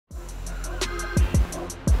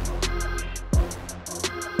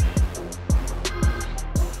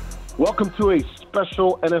Welcome to a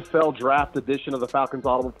special NFL draft edition of the Falcons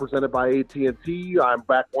Audible presented by AT&T. I'm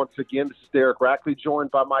back once again. This is Derek Rackley, joined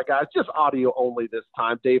by my guys, just audio only this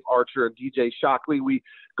time, Dave Archer and DJ Shockley. We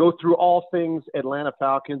go through all things Atlanta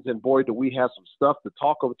Falcons, and boy, do we have some stuff to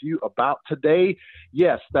talk with you about today.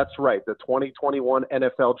 Yes, that's right, the 2021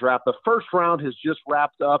 NFL draft. The first round has just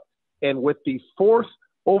wrapped up, and with the fourth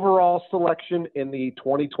overall selection in the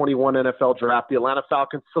 2021 NFL draft, the Atlanta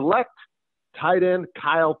Falcons select tight end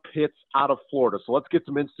Kyle Pitts out of Florida. So let's get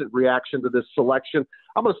some instant reaction to this selection.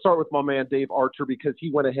 I'm going to start with my man Dave Archer because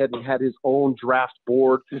he went ahead and had his own draft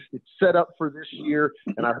board set up for this year.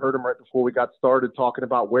 And I heard him right before we got started talking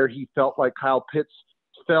about where he felt like Kyle Pitts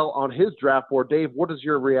fell on his draft board. Dave, what is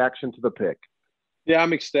your reaction to the pick? Yeah,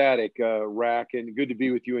 I'm ecstatic, Rack, and good to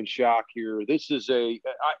be with you in Shock here. This is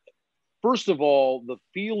first of all, the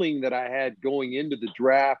feeling that I had going into the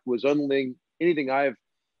draft was unlike anything I've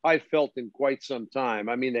felt in quite some time.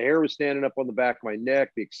 I mean, the hair was standing up on the back of my neck,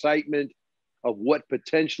 the excitement of what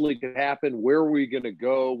potentially could happen, where were we going to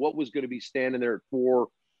go, what was going to be standing there at 4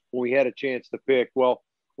 when we had a chance to pick. Well,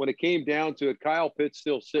 when it came down to it, Kyle Pitts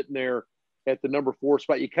still sitting there at the number 4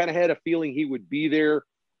 spot. You kind of had a feeling he would be there,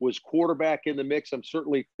 was quarterback in the mix. I'm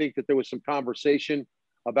certainly think that there was some conversation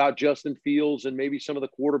about Justin Fields and maybe some of the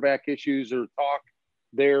quarterback issues or talk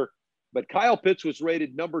there. But Kyle Pitts was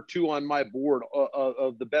rated number 2 on my board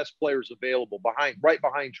of the best players available, right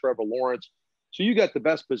behind Trevor Lawrence. So you got the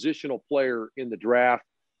best positional player in the draft,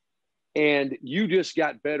 and you just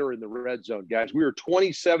got better in the red zone, guys. We were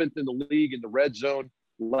 27th in the league in the red zone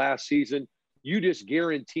last season. You just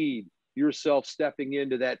guaranteed yourself stepping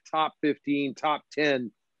into that top 15, top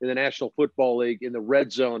 10 in the National Football League in the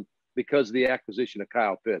red zone because of the acquisition of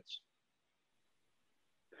Kyle Pitts.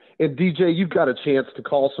 And DJ, you've got a chance to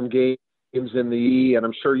call some games in the E, and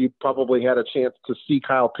I'm sure you probably had a chance to see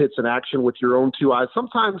Kyle Pitts in action with your own 2 eyes.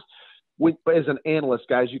 Sometimes, as an analyst,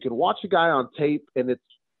 guys, you can watch a guy on tape, and it's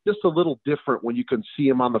just a little different when you can see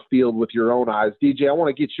him on the field with your own eyes. DJ, I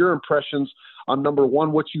want to get your impressions on, number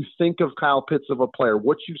one, what you think of Kyle Pitts of a player,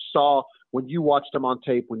 what you saw when you watched him on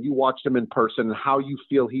tape, when you watched him in person, and how you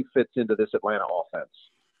feel he fits into this Atlanta offense.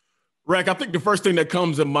 Rack, I think the first thing that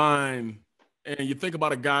comes to mind, and you think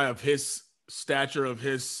about a guy of his stature, of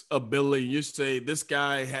his ability, you say this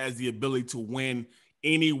guy has the ability to win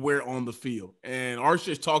anywhere on the field. And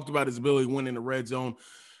Archer talked about his ability to win in the red zone.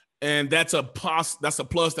 And that's a plus, that's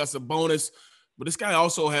a bonus. But this guy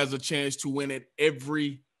also has a chance to win at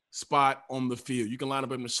every spot on the field. You can line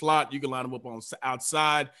up in the slot, you can line him up on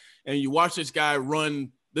outside, and you watch this guy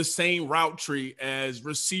run the same route tree as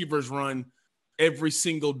receivers run every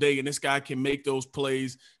single day, and this guy can make those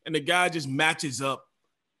plays, and the guy just matches up.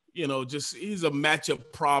 He's a matchup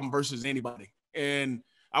problem versus anybody. And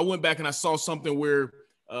I went back and I saw something where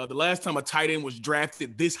the last time a tight end was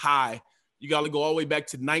drafted this high, you got to go all the way back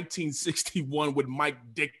to 1961 with Mike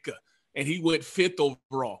Ditka, and he went 5th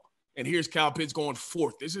overall. And here's Kyle Pitts going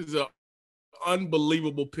 4th. This is an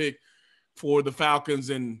unbelievable pick for the Falcons,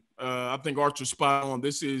 and I think Archer's spot on.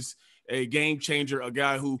 This is a game changer, a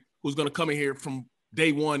guy who's going to come in here from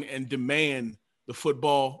day one and demand the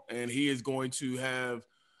football, and he is going to have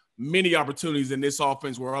many opportunities in this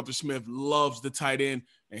offense where Arthur Smith loves the tight end,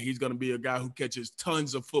 and he's going to be a guy who catches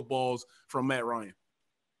tons of footballs from Matt Ryan.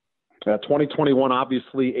 2021,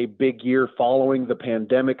 obviously a big year following the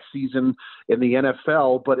pandemic season in the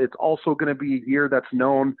NFL, but it's also going to be a year that's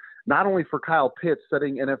known not only for Kyle Pitts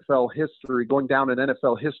setting NFL history, going down in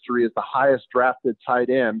NFL history as the highest drafted tight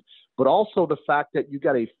end, but also the fact that you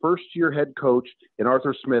got a first-year head coach in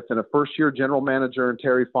Arthur Smith and a first-year general manager in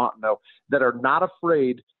Terry Fontenot that are not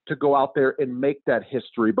afraid to go out there and make that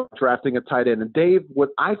history by drafting a tight end. And Dave, what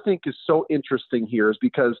I think is so interesting here is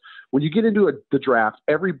because when you get into the draft,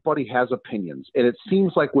 everybody has opinions. And it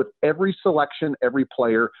seems like with every selection, every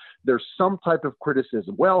player, there's some type of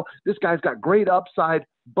criticism. Well, this guy's got great upside,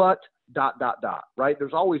 but ... right?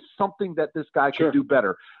 There's always something that this guy can do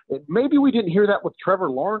better. And maybe we didn't hear that with Trevor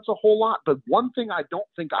Lawrence a whole lot, but one thing I don't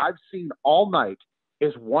think I've seen all night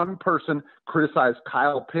is one person criticize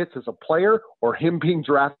Kyle Pitts as a player or him being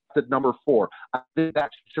drafted number 4. I think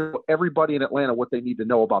that should show everybody in Atlanta what they need to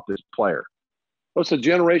know about this player. Well, it's a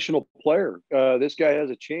generational player. This guy has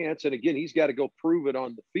a chance, and again, he's got to go prove it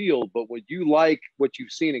on the field. But when you like what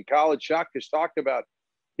you've seen in college, Shock has talked about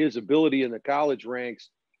his ability in the college ranks.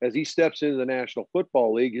 As he steps into the National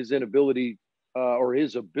Football League, his ability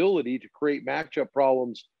to create matchup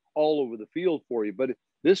problems all over the field for you. But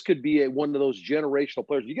this could be one of those generational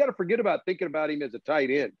players. You got to forget about thinking about him as a tight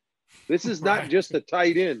end. This is not just a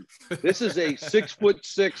tight end. This is a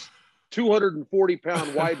 6'6",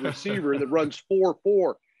 240-pound wide receiver that runs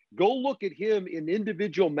 4.4. Go look at him in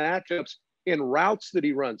individual matchups and routes that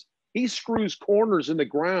he runs. He screws corners in the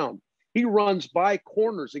ground. He runs by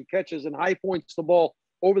corners and catches and high points the ball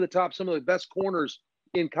over the top. Some of the best corners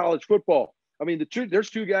in college football. I mean, there's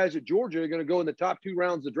two guys at Georgia that are going to go in the top 2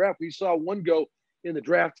 rounds of the draft. We saw one go in the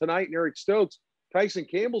draft tonight, and Eric Stokes. Tyson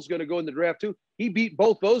Campbell's going to go in the draft too. He beat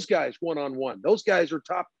both those guys one-on-one. Those guys are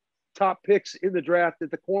top picks in the draft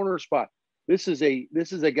at the corner spot. This is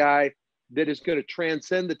a guy that is going to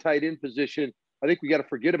transcend the tight end position. I think we got to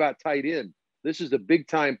forget about tight end. This is a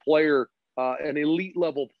big-time player, an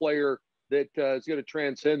elite-level player that is going to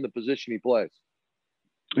transcend the position he plays.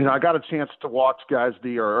 You know, I got a chance to watch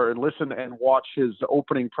or listen and watch his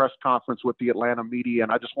opening press conference with the Atlanta media,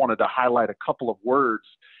 and I just wanted to highlight a couple of words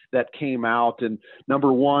that came out. And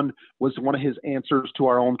number one was one of his answers to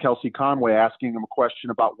our own Kelsey Conway, asking him a question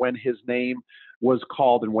about when his name was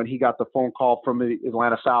called and when he got the phone call from the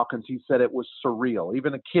Atlanta Falcons. He said it was surreal.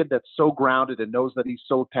 Even a kid that's so grounded and knows that he's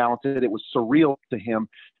so talented, it was surreal to him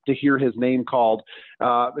to hear his name called.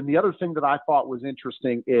 And the other thing that I thought was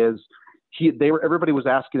interesting is everybody was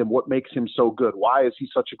asking him what makes him so good. Why is he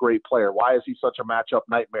such a great player? Why is he such a matchup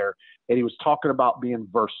nightmare? And he was talking about being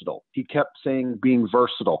versatile. He kept saying being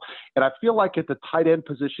versatile. And I feel like at the tight end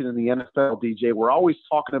position in the NFL, DJ, we're always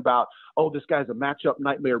talking about, oh, this guy's a matchup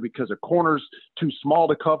nightmare because a corner's too small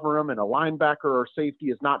to cover him and a linebacker or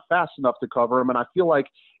safety is not fast enough to cover him. And I feel like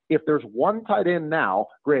if there's one tight end now,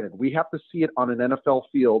 granted, we have to see it on an NFL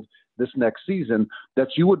field this next season, that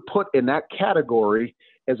you would put in that category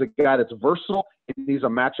as a guy that's versatile and he's a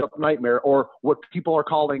matchup nightmare, or what people are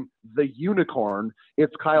calling the unicorn,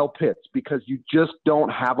 it's Kyle Pitts, because you just don't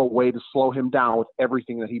have a way to slow him down with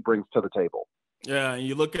everything that he brings to the table. Yeah, and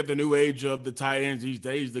you look at the new age of the tight ends these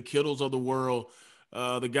days, the Kittles of the world,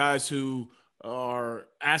 the guys who are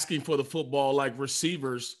asking for the football like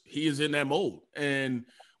receivers, he is in that mold. And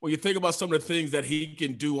when you think about some of the things that he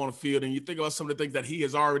can do on the field, and you think about some of the things that he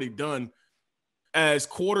has already done as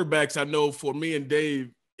quarterbacks, I know for me and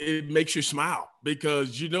Dave, it makes you smile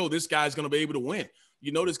because you know this guy's going to be able to win.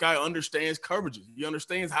 You know this guy understands coverages. He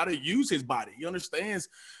understands how to use his body. He understands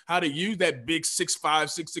how to use that big 6'5",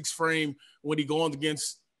 6'6" frame when he going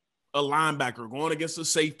against a linebacker, going against a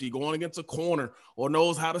safety, going against a corner, or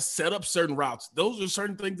knows how to set up certain routes. Those are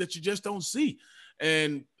certain things that you just don't see.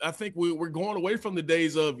 And I think we're going away from the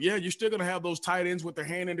days of, yeah, you're still going to have those tight ends with their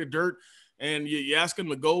hand in the dirt and you ask them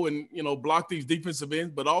to go and, block these defensive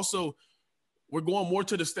ends. But also we're going more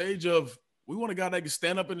to the stage of we want a guy that can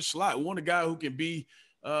stand up in the slot. We want a guy who can be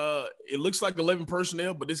it looks like 11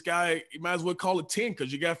 personnel, but this guy, you might as well call it 10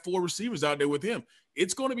 because you got 4 receivers out there with him.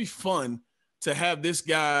 It's going to be fun to have this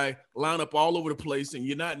guy line up all over the place and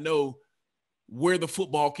you not know where the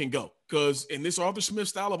football can go. Because in this Arthur Smith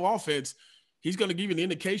style of offense, he's going to give you an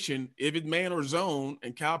indication if it's man or zone,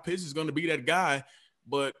 and Kyle Pitts is going to be that guy.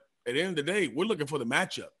 But at the end of the day, we're looking for the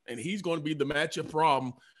matchup, and he's going to be the matchup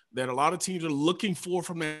problem that a lot of teams are looking for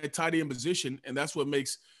from that tight end position, and that's what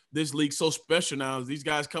makes this league so special now is these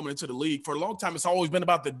guys coming into the league. For a long time, it's always been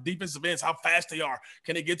about the defensive ends, how fast they are.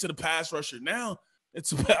 Can they get to the pass rusher? Now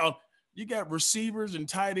it's about you got receivers and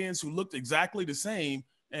tight ends who looked exactly the same,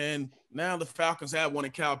 and now the Falcons have one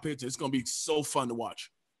in Kyle Pitts. It's going to be so fun to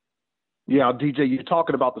watch. Yeah, DJ, you're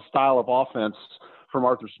talking about the style of offense from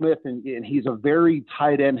Arthur Smith, and he's a very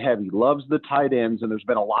tight end heavy, loves the tight ends, and there's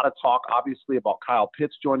been a lot of talk, obviously, about Kyle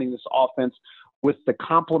Pitts joining this offense with the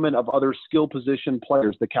complement of other skill position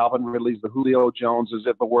players, the Calvin Ridleys, the Julio Joneses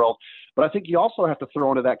of the world. But I think you also have to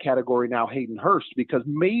throw into that category now Hayden Hurst, because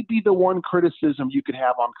maybe the one criticism you could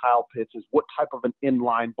have on Kyle Pitts is what type of an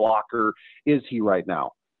inline blocker is he right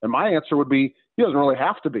now? And my answer would be he doesn't really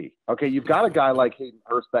have to be. Okay, you've got a guy like Hayden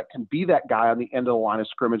Hurst that can be that guy on the end of the line of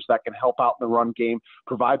scrimmage that can help out in the run game,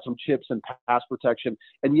 provide some chips and pass protection.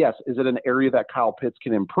 And yes, is it an area that Kyle Pitts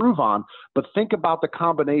can improve on? But think about the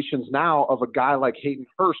combinations now of a guy like Hayden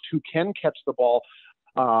Hurst who can catch the ball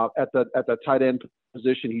at the tight end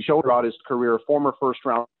position. He showed throughout his career, former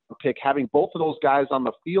first-round pick, having both of those guys on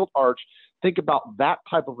the field arch. Think about that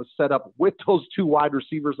type of a setup with those 2 wide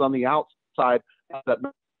receivers on the outside that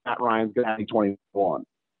Matt Ryan's going to have 21.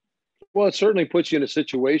 Well, it certainly puts you in a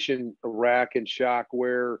situation, Rack and Shock,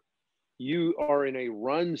 where you are in a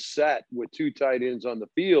run set with 2 tight ends on the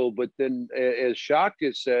field. But then, as Shock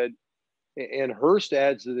has said, and Hurst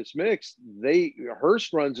adds to this mix,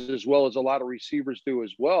 Hurst runs as well as a lot of receivers do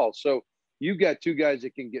as well. So you've got 2 guys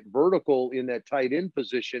that can get vertical in that tight end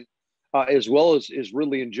position, as well as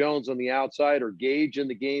Ridley and Jones on the outside, or Gage in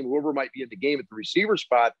the game, whoever might be in the game at the receiver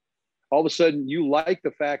spot. All of a sudden you like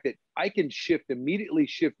the fact that I can immediately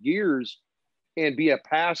shift gears and be a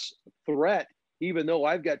pass threat even though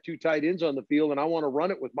I've got two tight ends on the field and I want to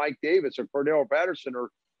run it with Mike Davis or Cordell Patterson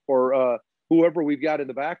or whoever we've got in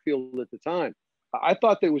the backfield at the time. I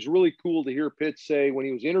thought that was really cool to hear Pitts say when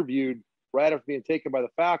he was interviewed right after being taken by the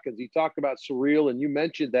Falcons. He talked about surreal, and you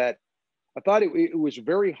mentioned that. I thought it was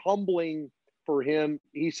very humbling for him.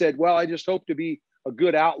 He said, well, I just hope to be a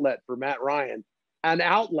good outlet for Matt Ryan. An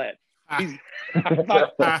outlet. I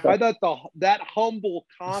thought that humble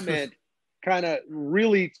comment kind of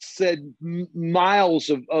really said miles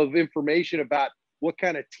of information about what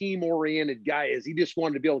kind of team-oriented guy is. He just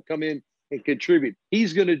wanted to be able to come in and contribute.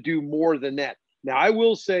 He's going to do more than that. Now, I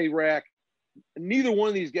will say, Rack, neither one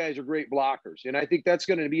of these guys are great blockers, and I think that's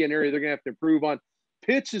going to be an area they're going to have to improve on.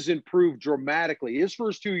 Pitts has improved dramatically. His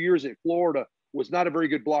first 2 years at Florida was not a very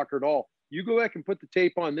good blocker at all. You go back and put the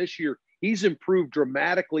tape on this year, he's improved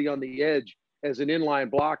dramatically on the edge as an inline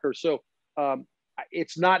blocker. So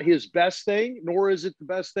it's not his best thing, nor is it the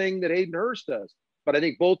best thing that Hayden Hurst does. But I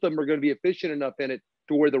think both of them are going to be efficient enough in it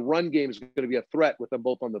to where the run game is going to be a threat with them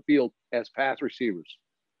both on the field as pass receivers.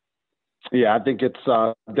 Yeah, I think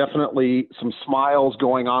it's definitely some smiles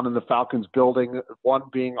going on in the Falcons building. One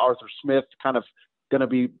being Arthur Smith kind of going to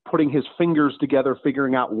be putting his fingers together,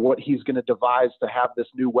 figuring out what he's going to devise to have this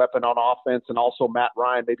new weapon on offense. And also Matt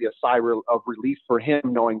Ryan, maybe a sigh of relief for him,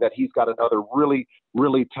 knowing that he's got another really,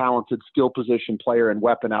 really talented skill position player and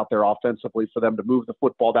weapon out there offensively for them to move the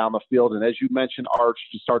football down the field. And as you mentioned, Arch,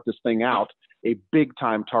 to start this thing out, a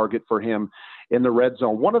big-time target for him in the red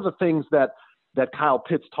zone. One of the things that Kyle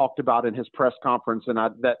Pitts talked about in his press conference, and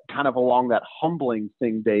that kind of along that humbling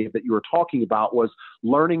thing, Dave, that you were talking about, was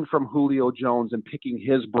learning from Julio Jones and picking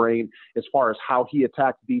his brain as far as how he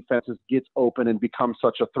attacks defenses, gets open, and becomes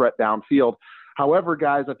such a threat downfield. However,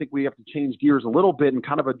 guys, I think we have to change gears a little bit and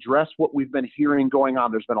kind of address what we've been hearing going on.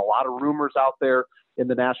 There's been a lot of rumors out there in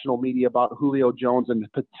the national media about Julio Jones and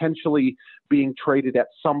potentially being traded at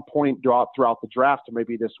some point throughout the draft, or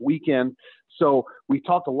maybe this weekend. So we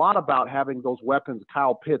talked a lot about having those weapons,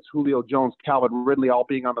 Kyle Pitts, Julio Jones, Calvin Ridley, all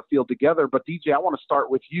being on the field together. But DJ, I want to start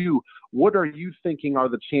with you. What are you thinking are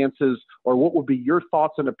the chances, or what would be your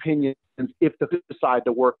thoughts and opinions if they decide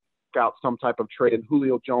to work out some type of trade and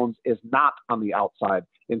Julio Jones is not on the outside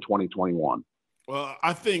in 2021? Well,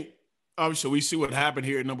 I think obviously we see what happened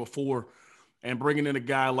here at number 4 and bringing in a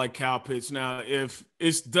guy like Kyle Pitts. Now, if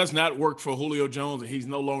it does not work for Julio Jones and he's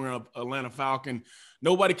no longer an Atlanta Falcon,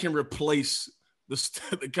 nobody can replace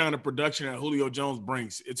the kind of production that Julio Jones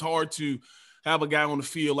brings. It's hard to have a guy on the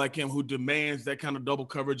field like him who demands that kind of double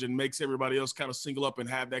coverage and makes everybody else kind of single up and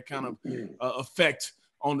have that kind of effect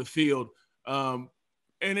on the field. And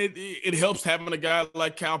it helps having a guy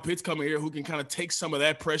like Kyle Pitts coming here who can kind of take some of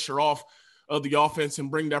that pressure off of the offense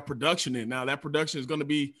and bring that production in. Now, that production is going to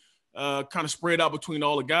be kind of spread out between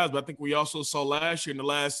all the guys, but I think we also saw last year in the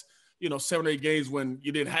last, 7 or 8 games when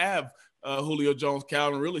you didn't have Julio Jones,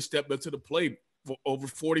 Calvin really stepped up to the plate for over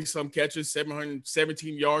 40-some catches,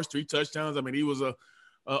 717 yards, 3 touchdowns. I mean, he was a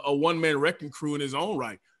one-man wrecking crew in his own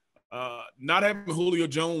right. Not having Julio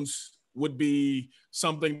Jones would be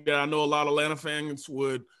something that I know a lot of Atlanta fans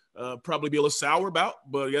would probably be a little sour about,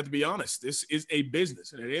 but you have to be honest. This is a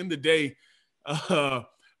business. And at the end of the day,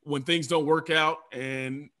 when things don't work out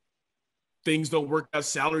and things don't work out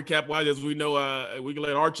salary cap wise, as we know, we can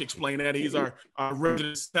let Arch explain that. He's our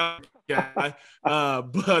resident salary guy.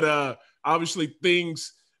 But obviously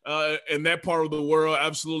things in that part of the world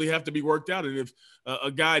absolutely have to be worked out. And if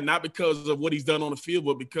a guy, not because of what he's done on the field,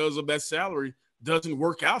 but because of that salary, doesn't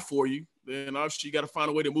work out for you, then obviously you got to find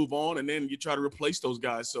a way to move on, and then you try to replace those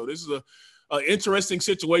guys. So this is a interesting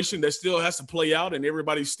situation that still has to play out, and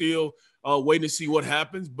everybody's still waiting to see what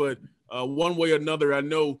happens. But one way or another, I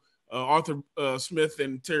know Arthur Smith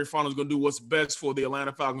and Terry Fontenot is going to do what's best for the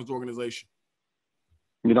Atlanta Falcons organization.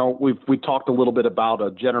 We talked a little bit about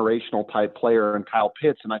a generational type player in Kyle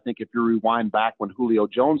Pitts, and I think if you rewind back when Julio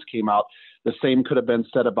Jones came out, the same could have been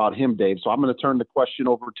said about him, Dave. So I'm going to turn the question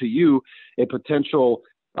over to you, a potential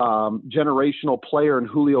generational player in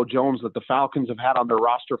Julio Jones that the Falcons have had on their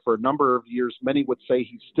roster for a number of years. Many would say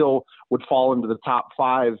he still would fall into the top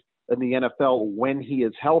 5 in the NFL when he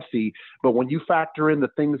is healthy. But when you factor in the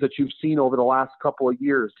things that you've seen over the last couple of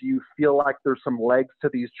years, do you feel like there's some legs to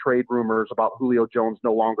these trade rumors about Julio Jones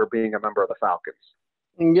no longer being a member of the Falcons?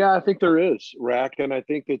 Yeah, I think there is, Rack. And I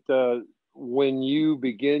think that when you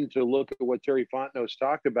begin to look at what Terry Fontenot's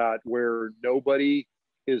talked about, where nobody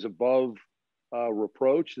is above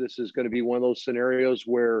reproach, this is going to be one of those scenarios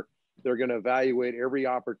where they're going to evaluate every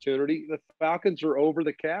opportunity. The Falcons are over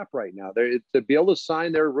the cap right now. To be able to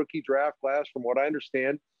sign their rookie draft class, from what I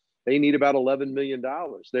understand, they need about $11 million.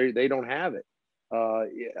 They don't have it.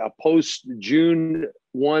 A post June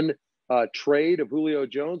 1 trade of Julio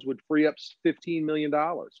Jones would free up $15 million.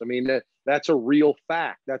 I mean, that's a real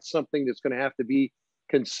fact. That's something that's going to have to be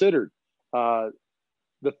considered.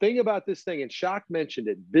 The thing about this thing, and Shock mentioned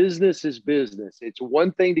it, business is business. It's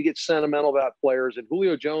one thing to get sentimental about players, and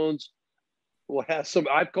Julio Jones will have some.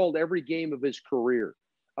 I've called every game of his career.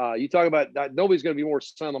 You talk about nobody's going to be more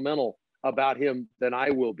sentimental about him than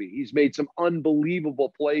I will be. He's made some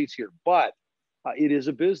unbelievable plays here, but it is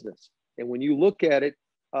a business. And when you look at it,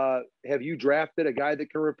 have you drafted a guy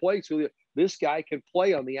that can replace Julio? This guy can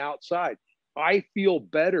play on the outside. I feel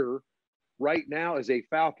better right now as a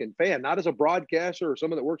Falcon fan, not as a broadcaster or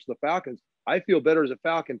someone that works for the Falcons. I feel better as a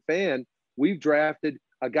Falcon fan. We've drafted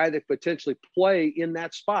a guy that potentially play in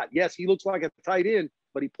that spot. Yes, he looks like a tight end,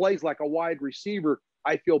 but he plays like a wide receiver.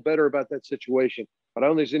 I feel better about that situation. But I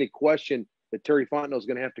don't think there's any question that Terry Fontenot is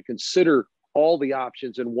going to have to consider all the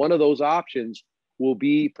options. And one of those options will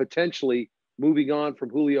be potentially moving on from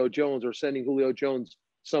Julio Jones or sending Julio Jones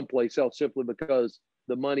someplace else simply because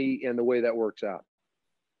the money and the way that works out.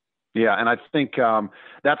 Yeah, and I think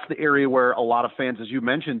that's the area where a lot of fans, as you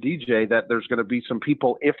mentioned, DJ, that there's going to be some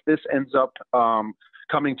people, if this ends up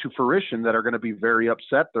coming to fruition, that are going to be very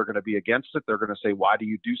upset. They're going to be against it. They're going to say, why do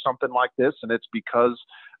you do something like this? And it's because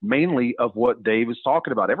mainly of what Dave is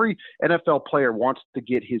talking about. Every NFL player wants to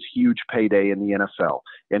get his huge payday in the NFL.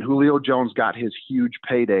 And Julio Jones got his huge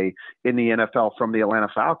payday in the NFL from the Atlanta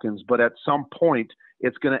Falcons. But at some point,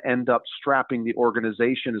 it's going to end up strapping the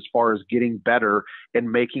organization as far as getting better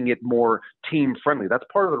and making it more team friendly. That's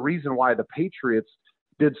part of the reason why the Patriots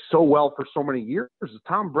did so well for so many years. Is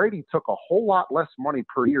Tom Brady took a whole lot less money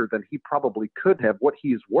per year than he probably could have, what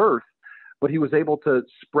he's worth, but he was able to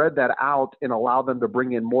spread that out and allow them to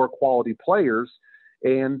bring in more quality players,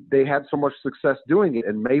 and they had so much success doing it.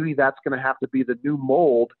 And maybe that's going to have to be the new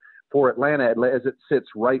mold for Atlanta as it sits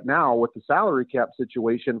right now with the salary cap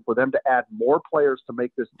situation. For them to add more players to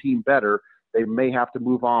make this team better, they may have to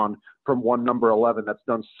move on from one number 11 that's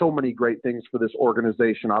done so many great things for this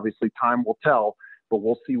organization. Obviously, time will tell, but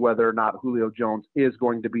we'll see whether or not Julio Jones is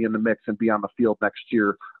going to be in the mix and be on the field next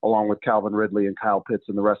year, along with Calvin Ridley and Kyle Pitts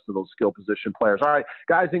and the rest of those skill position players. All right,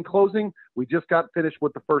 guys, in closing, we just got finished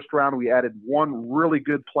with the first round. We added one really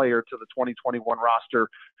good player to the 2021 roster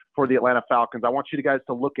for the Atlanta Falcons. I want you guys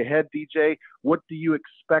to look ahead, DJ. What do you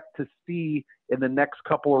expect to see in the next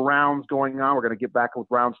couple of rounds going on? We're going to get back with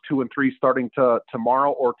rounds 2 and 3 starting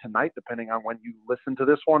tomorrow or tonight, depending on when you listen to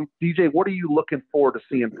this one. DJ, what are you looking forward to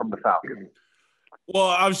seeing from the Falcons? Well,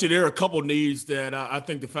 obviously, there are a couple needs that I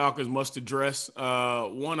think the Falcons must address.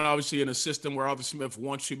 One, obviously, in a system where Arthur Smith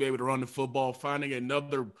wants to be able to run the football, finding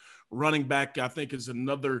another running back, I think, is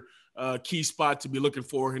another key spot to be looking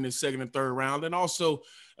for in the second and third round. And also,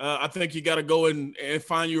 I think you got to go and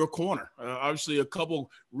find you a corner. Obviously, a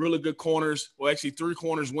couple really good corners. Well, actually, 3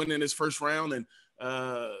 corners went in this first round. And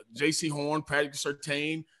J.C. Horn, Patrick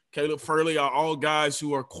Surtain, Caleb Furley are all guys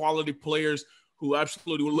who are quality players who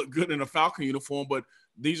absolutely will look good in a Falcon uniform. But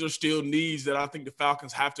these are still needs that I think the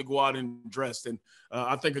Falcons have to go out and address. And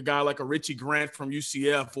I think a guy like a Richie Grant from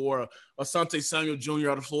UCF or a Asante Samuel Jr.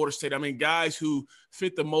 out of Florida State, I mean, guys who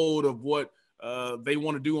fit the mold of what they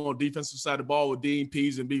want to do on defensive side of the ball with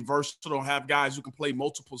DNPs and be versatile and have guys who can play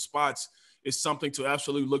multiple spots is something to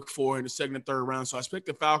absolutely look for in the second and third round. So I expect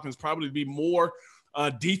the Falcons probably to be more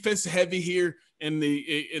defense heavy here in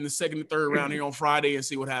the second and third round here on Friday and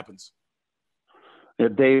see what happens. Yeah,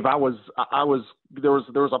 Dave, there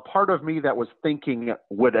was a part of me that was thinking,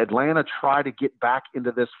 would Atlanta try to get back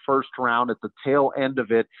into this first round at the tail end of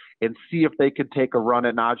it and see if they could take a run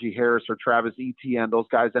at Najee Harris or Travis Etienne? Those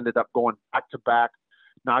guys ended up going back to back.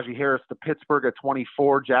 Najee Harris to Pittsburgh at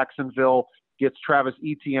 24. Jacksonville gets Travis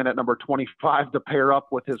Etienne at number 25 to pair up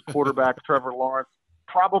with his quarterback, Trevor Lawrence.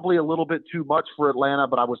 Probably a little bit too much for Atlanta,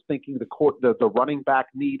 but I was thinking the running back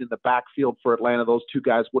need in the backfield for Atlanta, those two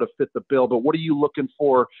guys would have fit the bill. But what are you looking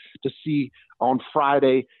for to see on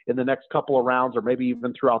Friday in the next couple of rounds, or maybe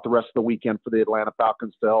even throughout the rest of the weekend for the Atlanta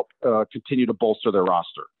Falcons to help continue to bolster their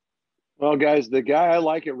roster? Well, guys, the guy I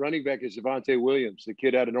like at running back is Javonte Williams, the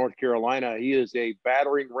kid out of North Carolina. He is a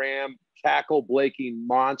battering ram, tackle breaking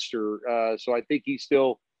monster. So I think he's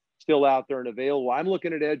still out there and available. I'm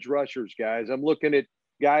looking at edge rushers, guys. I'm looking at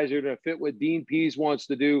guys who are going to fit what Dean Pease wants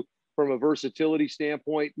to do from a versatility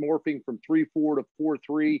standpoint, morphing from 3-4 to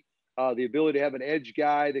 4-3, the ability to have an edge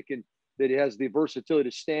guy that has the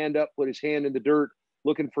versatility to stand up, put his hand in the dirt,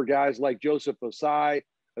 looking for guys like Joseph Osai,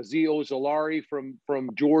 Azeez Ojulari from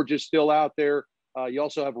Georgia still out there. You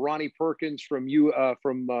also have Ronnie Perkins from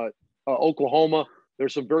Oklahoma.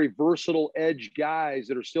 There's some very versatile edge guys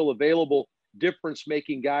that are still available,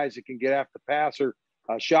 difference-making guys that can get after the passer.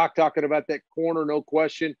 Shock talking about that corner, no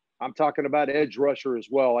question. I'm talking about edge rusher as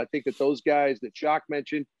well. I think that those guys that Shock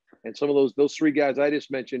mentioned and some of those three guys I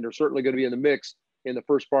just mentioned are certainly going to be in the mix in the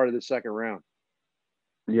first part of the second round.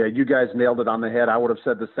 Yeah, you guys nailed it on the head. I would have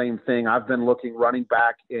said the same thing. I've been looking running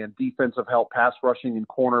back and defensive help, pass rushing and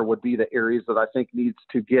corner would be the areas that I think needs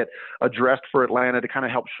to get addressed for Atlanta to kind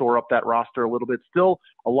of help shore up that roster a little bit. Still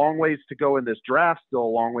a long ways to go in this draft, still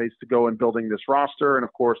a long ways to go in building this roster, and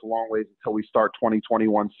of course a long ways until we start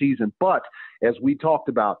 2021 season. But as we talked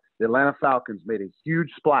about, the Atlanta Falcons made a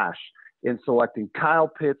huge splash in selecting Kyle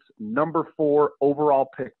Pitts, number 4 overall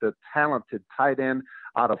pick, the talented tight end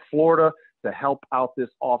out of Florida, to help out this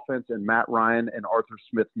offense and Matt Ryan and Arthur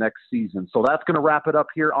Smith next season. So that's going to wrap it up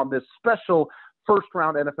here on this special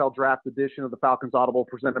first-round NFL Draft edition of the Falcons Audible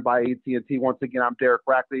presented by AT&T. Once again, I'm Derek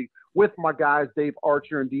Rackley with my guys Dave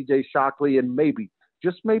Archer and DJ Shockley, and maybe,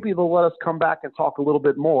 just maybe they'll let us come back and talk a little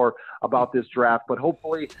bit more about this draft. But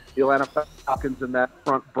hopefully the Atlanta Falcons and that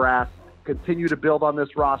front brass continue to build on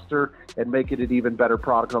this roster and make it an even better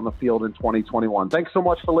product on the field in 2021. Thanks so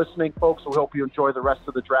much for listening, folks. We hope you enjoy the rest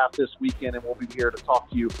of the draft this weekend, and we'll be here to talk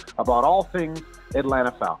to you about all things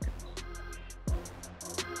Atlanta Falcons.